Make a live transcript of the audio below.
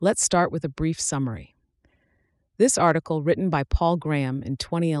Let's start with a brief summary. This article, written by Paul Graham in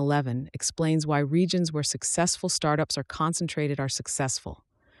 2011, explains why regions where successful startups are concentrated are successful.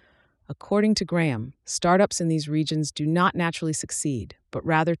 According to Graham, startups in these regions do not naturally succeed, but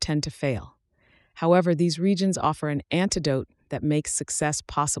rather tend to fail. However, these regions offer an antidote that makes success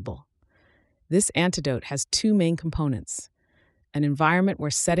possible. This antidote has two main components: an environment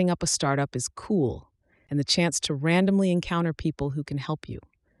where setting up a startup is cool, and the chance to randomly encounter people who can help you.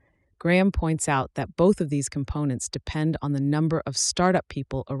 Graham points out that both of these components depend on the number of startup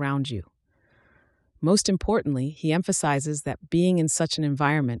people around you. Most importantly, he emphasizes that being in such an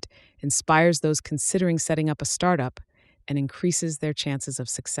environment inspires those considering setting up a startup and increases their chances of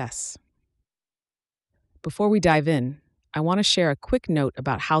success. Before we dive in, I want to share a quick note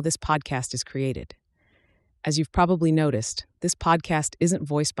about how this podcast is created. As you've probably noticed, this podcast isn't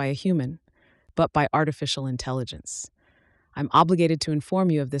voiced by a human, but by artificial intelligence. I'm obligated to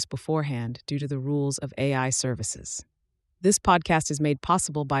inform you of this beforehand due to the rules of AI services. This podcast is made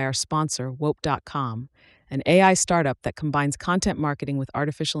possible by our sponsor, wope.com, an AI startup that combines content marketing with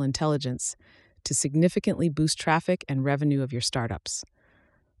artificial intelligence to significantly boost traffic and revenue of your startups.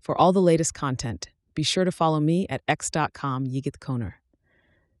 For all the latest content, be sure to follow me at x.com yigitkoner.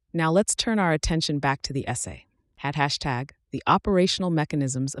 Now let's turn our attention back to the essay. The operational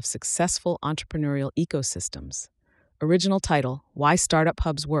mechanisms of successful entrepreneurial ecosystems. Original title, Why Startup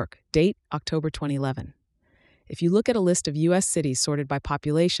Hubs Work. Date, October 2011. If you look at a list of U.S. cities sorted by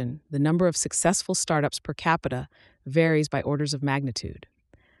population, the number of successful startups per capita varies by orders of magnitude.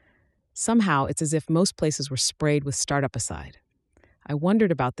 Somehow, it's as if most places were sprayed with startupicide. I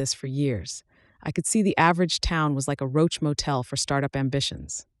wondered about this for years. I could see the average town was like a roach motel for startup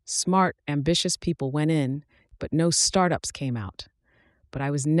ambitions. Smart, ambitious people went in, but no startups came out. But I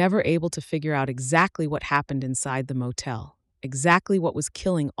was never able to figure out exactly what happened inside the motel, exactly what was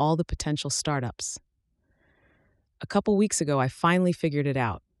killing all the potential startups. A couple weeks ago, I finally figured it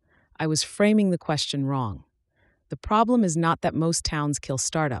out. I was framing the question wrong. The problem is not that most towns kill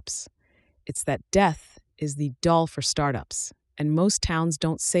startups. It's that death is the doll for startups, and most towns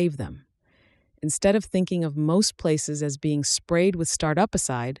don't save them. Instead of thinking of most places as being sprayed with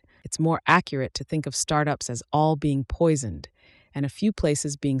startupicide, it's more accurate to think of startups as all being poisoned, and a few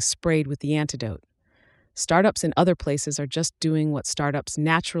places being sprayed with the antidote. Startups in other places are just doing what startups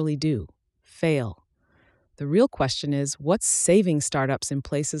naturally do: fail. The real question is, what's saving startups in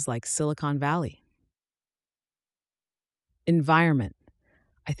places like Silicon Valley? Environment.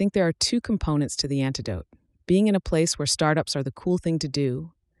 I think there are two components to the antidote: being in a place where startups are the cool thing to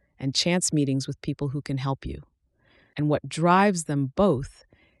do, and chance meetings with people who can help you. And what drives them both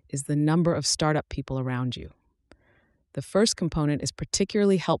is the number of startup people around you. The first component is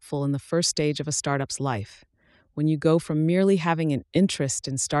particularly helpful in the first stage of a startup's life, when you go from merely having an interest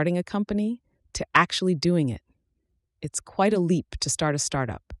in starting a company to actually doing it. It's quite a leap to start a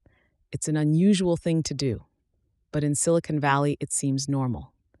startup. It's an unusual thing to do. But in Silicon Valley, it seems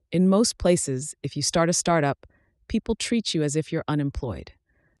normal. In most places, if you start a startup, people treat you as if you're unemployed.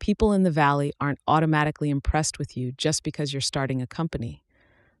 People in the Valley aren't automatically impressed with you just because you're starting a company,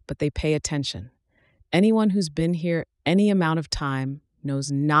 but they pay attention. Anyone who's been here any amount of time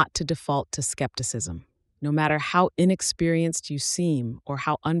knows not to default to skepticism, no matter how inexperienced you seem or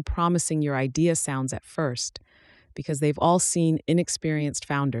how unpromising your idea sounds at first, because they've all seen inexperienced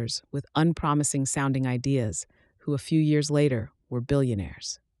founders with unpromising sounding ideas who a few years later were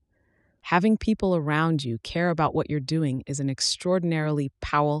billionaires. Having people around you care about what you're doing is an extraordinarily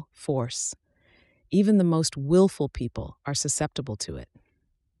powerful force. Even the most willful people are susceptible to it.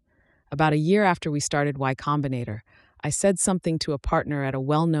 About a year after we started Y Combinator, I said something to a partner at a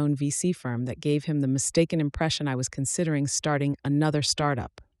well-known VC firm that gave him the mistaken impression I was considering starting another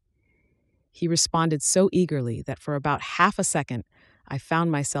startup. He responded so eagerly that for about half a second, I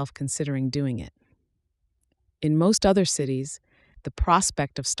found myself considering doing it. In most other cities, the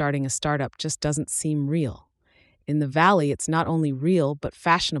prospect of starting a startup just doesn't seem real. In the Valley, it's not only real, but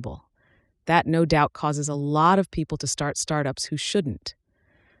fashionable. That no doubt causes a lot of people to start startups who shouldn't.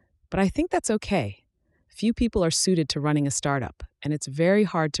 But I think that's okay. Few people are suited to running a startup, and it's very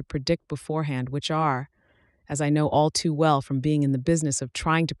hard to predict beforehand which are, as I know all too well from being in the business of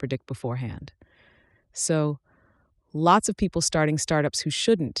trying to predict beforehand. So, lots of people starting startups who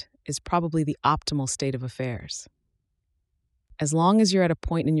shouldn't is probably the optimal state of affairs. As long as you're at a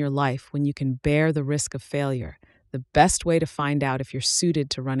point in your life when you can bear the risk of failure, the best way to find out if you're suited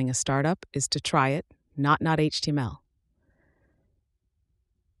to running a startup is to try it, not HTML.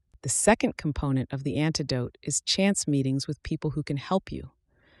 The second component of the antidote is chance meetings with people who can help you.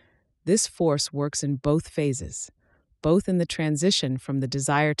 This force works in both phases. both in the transition from the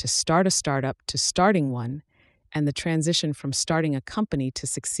desire to start a startup to starting one, and the transition from starting a company to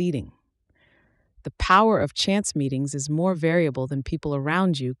succeeding. The power of chance meetings is more variable than people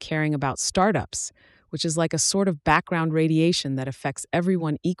around you caring about startups, which is like a sort of background radiation that affects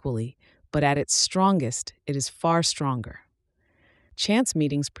everyone equally, but at its strongest, it is far stronger. Chance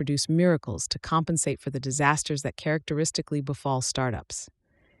meetings produce miracles to compensate for the disasters that characteristically befall startups.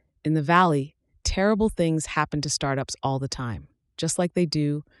 In the Valley, terrible things happen to startups all the time, just like they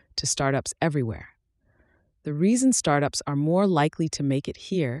do to startups everywhere. The reason startups are more likely to make it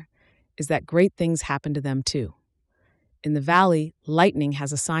here is that great things happen to them too. In the Valley, lightning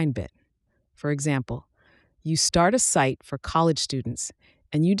has a sign bit. For example, you start a site for college students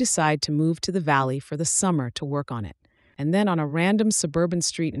and you decide to move to the Valley for the summer to work on it. And then on a random suburban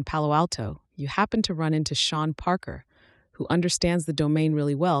street in Palo Alto, you happen to run into Sean Parker, who understands the domain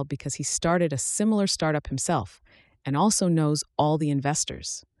really well because he started a similar startup himself and also knows all the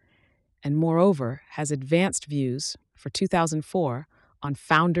investors. And moreover, has advanced views, for 2004, on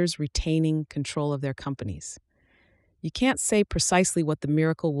founders retaining control of their companies. You can't say precisely what the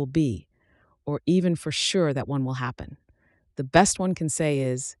miracle will be, or even for sure that one will happen. The best one can say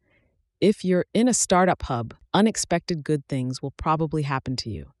is, if you're in a startup hub, unexpected good things will probably happen to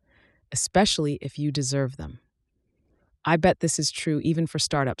you, especially if you deserve them. I bet this is true even for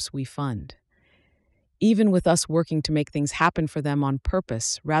startups we fund. Even with us working to make things happen for them on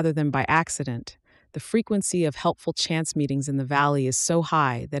purpose rather than by accident, the frequency of helpful chance meetings in the Valley is so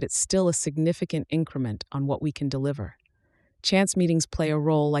high that it's still a significant increment on what we can deliver. Chance meetings play a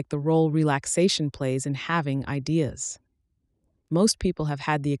role like the role relaxation plays in having ideas. Most people have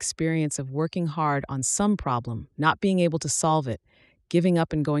had the experience of working hard on some problem, not being able to solve it, giving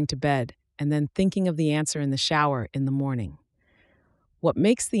up and going to bed, and then thinking of the answer in the shower in the morning. What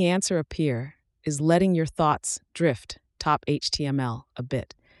makes the answer appear is letting your thoughts drift, top HTML, a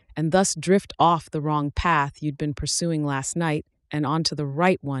bit, and thus drift off the wrong path you'd been pursuing last night and onto the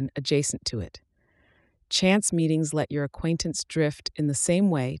right one adjacent to it. Chance meetings let your acquaintance drift in the same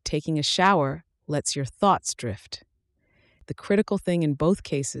way taking a shower lets your thoughts drift. The critical thing in both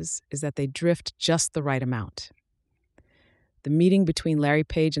cases is that they drift just the right amount. The meeting between Larry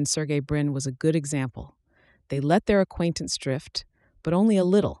Page and Sergey Brin was a good example. They let their acquaintance drift, but only a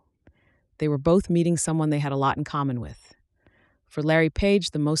little. They were both meeting someone they had a lot in common with. For Larry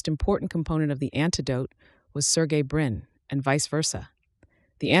Page, the most important component of the antidote was Sergey Brin, and vice versa.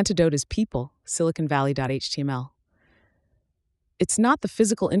 The antidote is people, SiliconValley.html. It's not the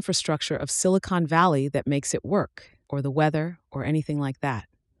physical infrastructure of Silicon Valley that makes it work, or the weather, or anything like that.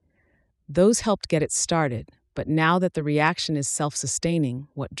 Those helped get it started, but now that the reaction is self-sustaining,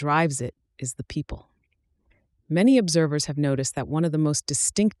 what drives it is the people. Many observers have noticed that one of the most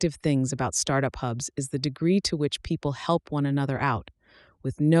distinctive things about startup hubs is the degree to which people help one another out,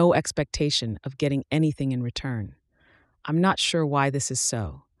 with no expectation of getting anything in return. I'm not sure why this is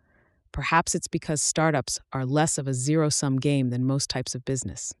so. Perhaps it's because startups are less of a zero-sum game than most types of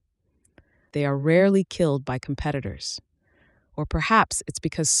business. They are rarely killed by competitors. Or perhaps it's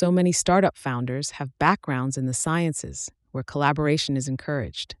because so many startup founders have backgrounds in the sciences, where collaboration is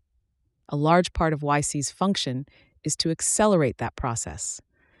encouraged. A large part of YC's function is to accelerate that process.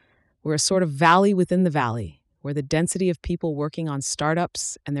 We're a sort of valley within the valley, where the density of people working on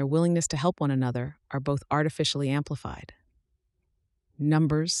startups and their willingness to help one another are both artificially amplified.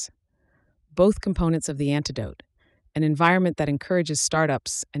 Numbers. Both components of the antidote, an environment that encourages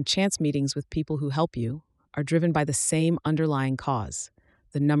startups and chance meetings with people who help you, are driven by the same underlying cause,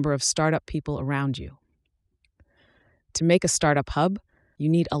 the number of startup people around you. To make a startup hub, you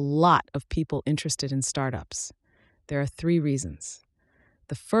need a lot of people interested in startups. There are 3 reasons.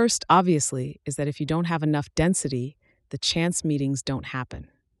 The first, obviously, is that if you don't have enough density, the chance meetings don't happen.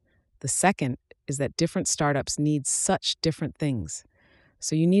 The second is that different startups need such different things.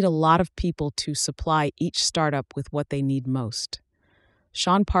 So you need a lot of people to supply each startup with what they need most.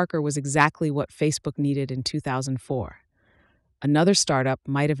 Sean Parker was exactly what Facebook needed in 2004. Another startup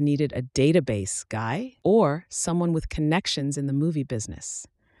might have needed a database guy or someone with connections in the movie business.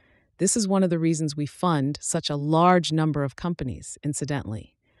 This is one of the reasons we fund such a large number of companies,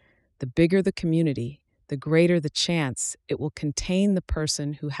 incidentally. The bigger the community, the greater the chance it will contain the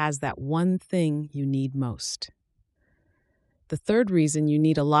person who has that one thing you need most. The third reason you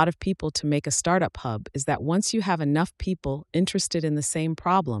need a lot of people to make a startup hub is that once you have enough people interested in the same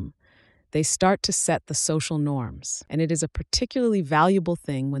problem, they start to set the social norms. And it is a particularly valuable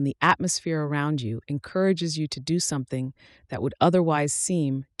thing when the atmosphere around you encourages you to do something that would otherwise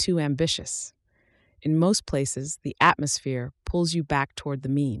seem too ambitious. In most places, the atmosphere pulls you back toward the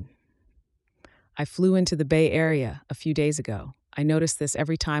mean. I flew into the Bay Area a few days ago. I notice this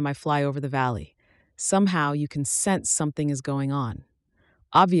every time I fly over the valley. Somehow you can sense something is going on.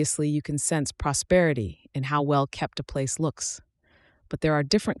 Obviously, you can sense prosperity in how well kept a place looks. But there are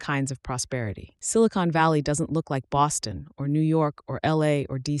different kinds of prosperity. Silicon Valley doesn't look like Boston or New York or LA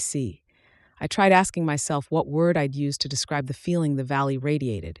or DC. I tried asking myself what word I'd use to describe the feeling the valley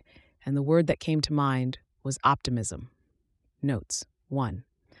radiated, and the word that came to mind was optimism. Notes. 1.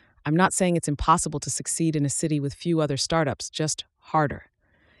 I'm not saying it's impossible to succeed in a city with few other startups, just harder.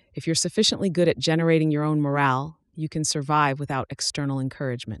 If you're sufficiently good at generating your own morale, you can survive without external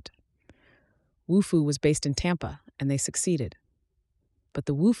encouragement. Wufu was based in Tampa, and they succeeded. But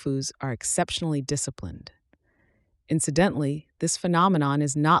the Wufus are exceptionally disciplined. Incidentally, this phenomenon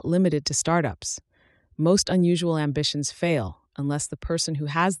is not limited to startups. Most unusual ambitions fail unless the person who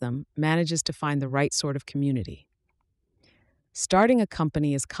has them manages to find the right sort of community. Starting a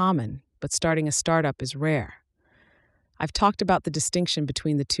company is common, but starting a startup is rare. I've talked about the distinction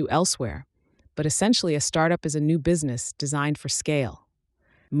between the two elsewhere, but essentially a startup is a new business designed for scale.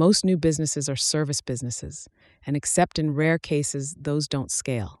 Most new businesses are service businesses, and except in rare cases, those don't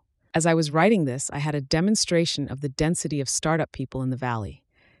scale. As I was writing this, I had a demonstration of the density of startup people in the valley.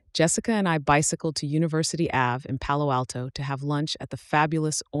 Jessica and I bicycled to University Ave in Palo Alto to have lunch at the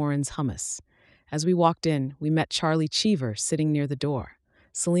fabulous Oren's Hummus. As we walked in, we met Charlie Cheever sitting near the door.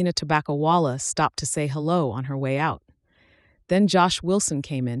 Selena Tobaccowala stopped to say hello on her way out. Then Josh Wilson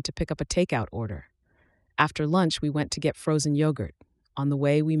came in to pick up a takeout order. After lunch, we went to get frozen yogurt. On the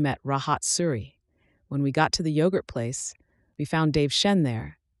way, we met Rahat Suri. When we got to the yogurt place, we found Dave Shen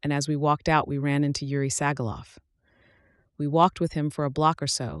there, and as we walked out, we ran into Yuri Sagalov. We walked with him for a block or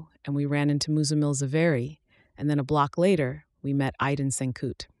so, and we ran into Muzamil Zaveri, and then a block later, we met Aydin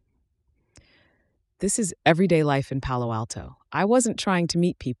Senkut. This is everyday life in Palo Alto. I wasn't trying to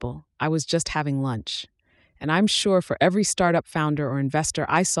meet people, I was just having lunch. And I'm sure for every startup founder or investor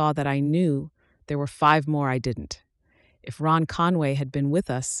I saw that I knew, there were 5 more I didn't. If Ron Conway had been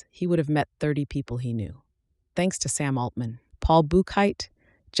with us, he would have met 30 people he knew. Thanks to Sam Altman, Paul Buchheit,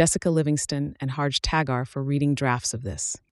 Jessica Livingston, and Harj Tagar for reading drafts of this.